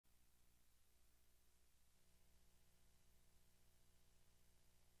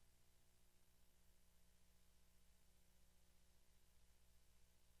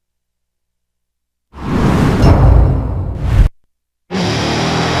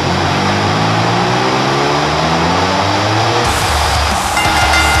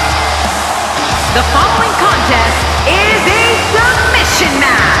The following contest is a submission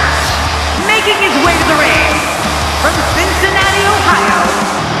match. Making his way to the ring from Cincinnati, Ohio,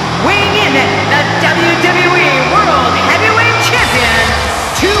 weighing in at the WWE World Heavyweight Champion,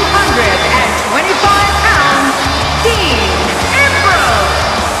 225 pounds, Dean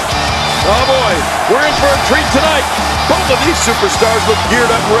Ambrose. Oh boy, we're in for a treat tonight. Both of these superstars look geared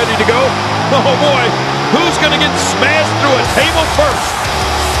up and ready to go. Oh boy, who's gonna get smashed through a table first?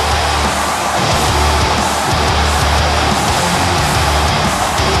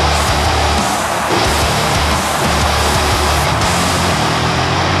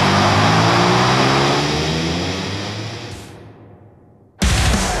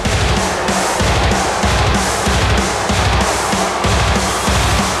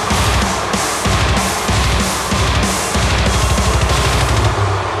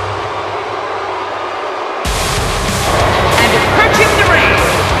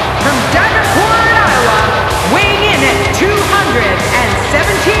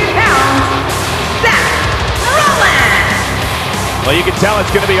 Well, you can tell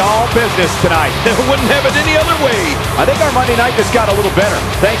it's going to be all business tonight. Wouldn't have it any other way. I think our Monday night just got a little better,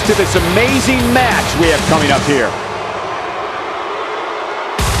 thanks to this amazing match we have coming up here.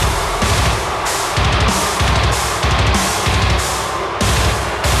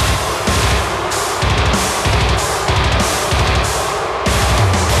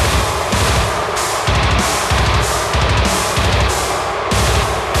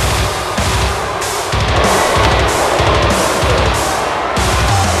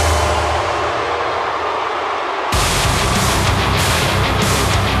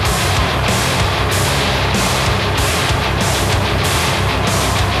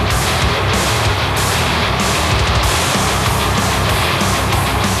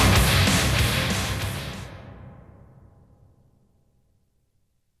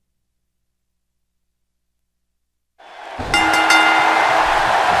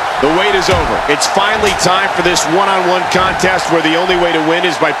 The wait is over. It's finally time for this one-on-one contest where the only way to win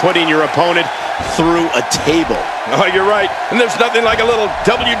is by putting your opponent through a table. Oh, you're right. And there's nothing like a little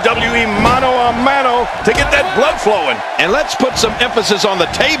WWE mano-a-mano to get that blood flowing. And let's put some emphasis on the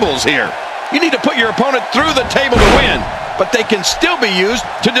tables here. You need to put your opponent through the table to win, but they can still be used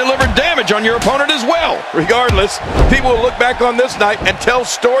to deliver damage on your opponent as well. Regardless, people will look back on this night and tell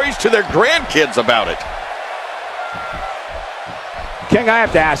stories to their grandkids about it. King, I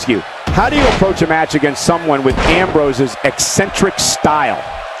have to ask you, how do you approach a match against someone with Ambrose's eccentric style?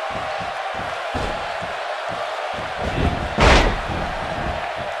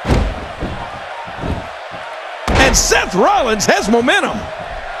 And Seth Rollins has momentum.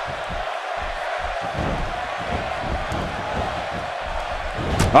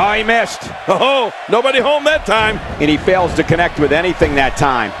 Oh, he missed. Oh, nobody home that time. And he fails to connect with anything that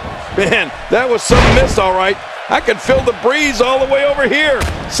time. Man, that was some miss, all right. I could feel the breeze all the way over here.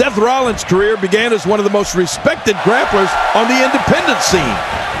 Seth Rollins' career began as one of the most respected grapplers on the independent scene.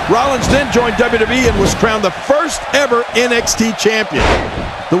 Rollins then joined WWE and was crowned the first ever NXT champion.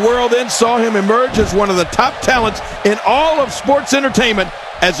 The world then saw him emerge as one of the top talents in all of sports entertainment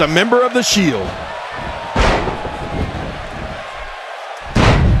as a member of the Shield.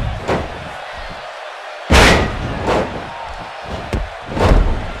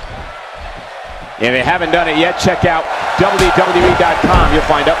 If you haven't done it yet, check out WWE.com. You'll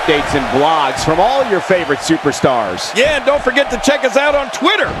find updates and blogs from all your favorite superstars. Yeah, and don't forget to check us out on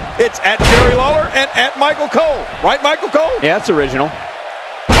Twitter. It's at Jerry Lawler and at Michael Cole. Right, Michael Cole? Yeah, that's original.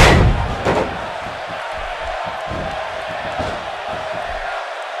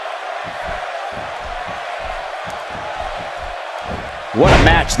 What a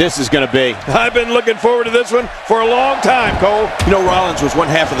match this is going to be. I've been looking forward to this one for a long time, Cole. You know, Rollins was one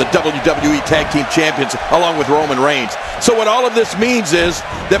half of the WWE Tag Team Champions along with Roman Reigns. So what all of this means is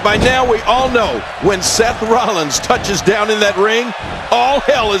that by now we all know when Seth Rollins touches down in that ring, all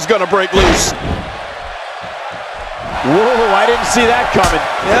hell is going to break loose. Whoa, I didn't see that coming.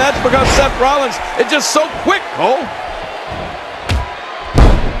 Yeah, that's because Seth Rollins is just so quick, Cole.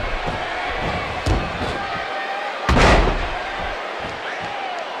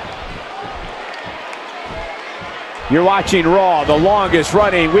 You're watching Raw, the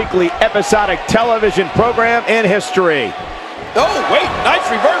longest-running weekly episodic television program in history. Oh, wait, nice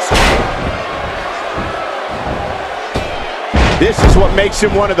reversal. This is what makes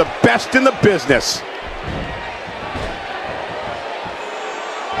him one of the best in the business.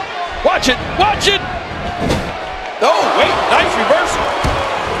 Watch it, watch it. Oh, wait, nice reversal.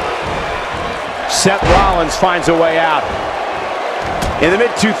 Seth Rollins finds a way out. In the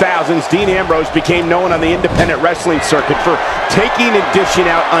mid-2000s, Dean Ambrose became known on the independent wrestling circuit for taking and dishing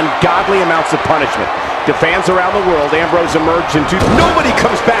out ungodly amounts of punishment. To fans around the world, Ambrose emerged into nobody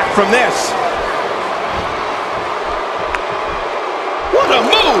comes back from this. What a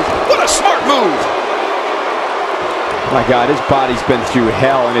move! What a smart move! My God, his body's been through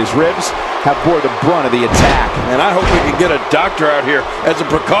hell, and his ribs have bore the brunt of the attack. And I hope we can get a doctor out here as a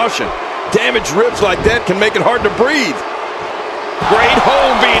precaution. Damaged ribs like that can make it hard to breathe. Great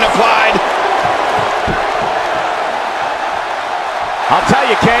hold being applied. I'll tell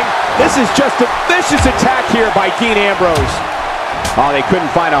you, King, this is just a vicious attack here by Dean Ambrose. Oh, they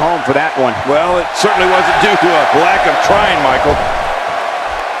couldn't find a home for that one. Well, it certainly wasn't due to a lack of trying, Michael.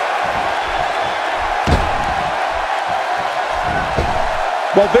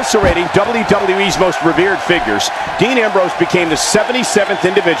 While eviscerating WWE's most revered figures, Dean Ambrose became the 77th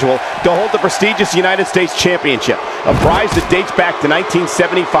individual to hold the prestigious United States Championship, a prize that dates back to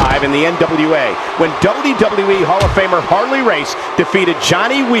 1975 in the NWA, when WWE Hall of Famer Harley Race defeated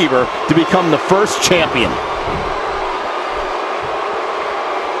Johnny Weaver to become the first champion.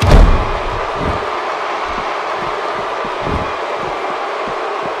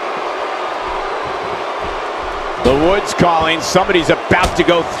 The Woods calling. Somebody's about to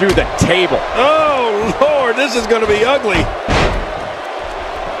go through the table. Oh, Lord, this is going to be ugly.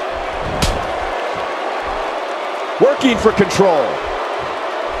 Working for control.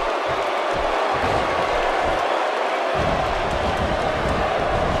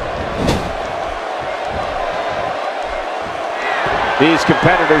 These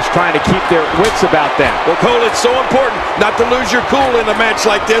competitors trying to keep their wits about them. Well, Cole, it's so important not to lose your cool in a match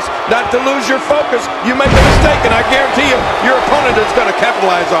like this, not to lose your focus. You make a mistake, and I guarantee you, your opponent is going to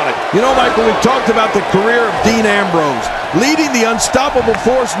capitalize on it. You know, Michael, we've talked about the career of Dean Ambrose, leading the unstoppable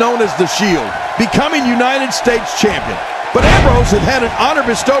force known as the Shield, becoming United States champion. But Ambrose had an honor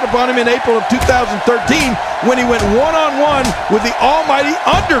bestowed upon him in April of 2013 when he went one-on-one with the almighty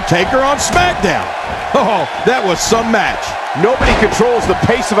Undertaker on SmackDown. Oh, that was some match. Nobody controls the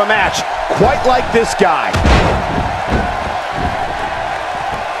pace of a match quite like this guy.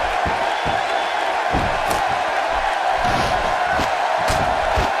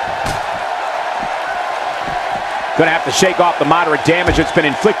 Gonna have to shake off the moderate damage that's been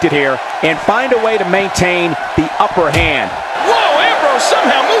inflicted here and find a way to maintain the upper hand. Whoa, Ambrose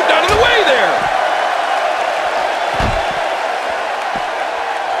somehow moved out of the way there.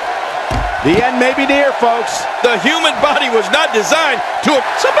 The end may be near, folks. The human body was not designed to...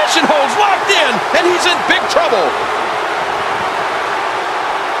 Submission holds locked in, and he's in big trouble.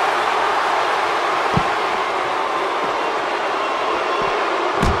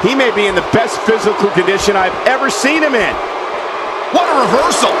 He may be in the best physical condition I've ever seen him in. What a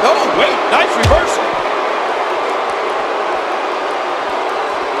reversal. Oh, wait, nice reversal.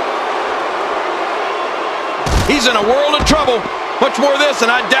 He's in a world of trouble. Much more of this,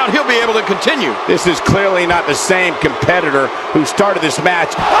 and I doubt he'll be able to continue. This is clearly not the same competitor who started this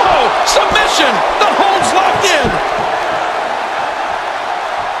match. Oh, submission! The hold's locked in!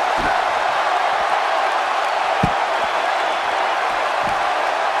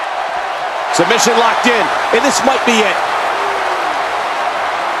 Submission locked in, and this might be it.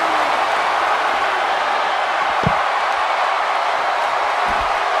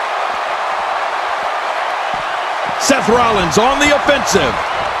 Seth Rollins on the offensive.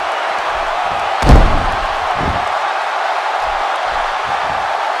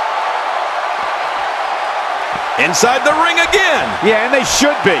 Inside the ring again. Yeah, and they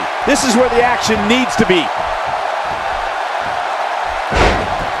should be. This is where the action needs to be.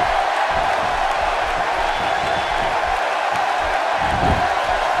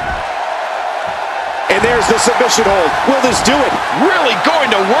 And there's the submission hold. Will this do it? Really going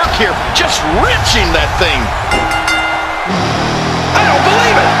to work here. Just wrenching that thing. I don't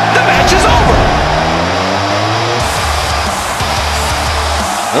believe it. The match is over.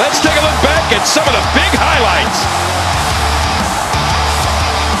 Let's take a look back at some of the big highlights.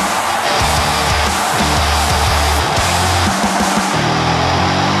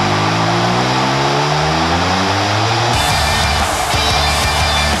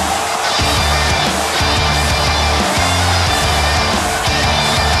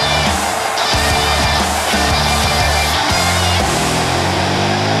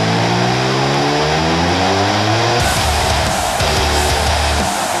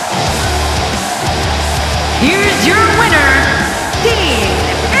 Here's your winner, Dean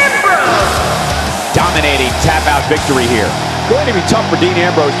Ambrose. Dominating tap-out victory here. Going to be tough for Dean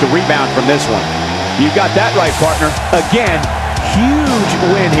Ambrose to rebound from this one. You got that right, partner. Again, huge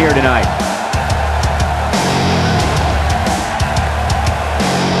win here tonight.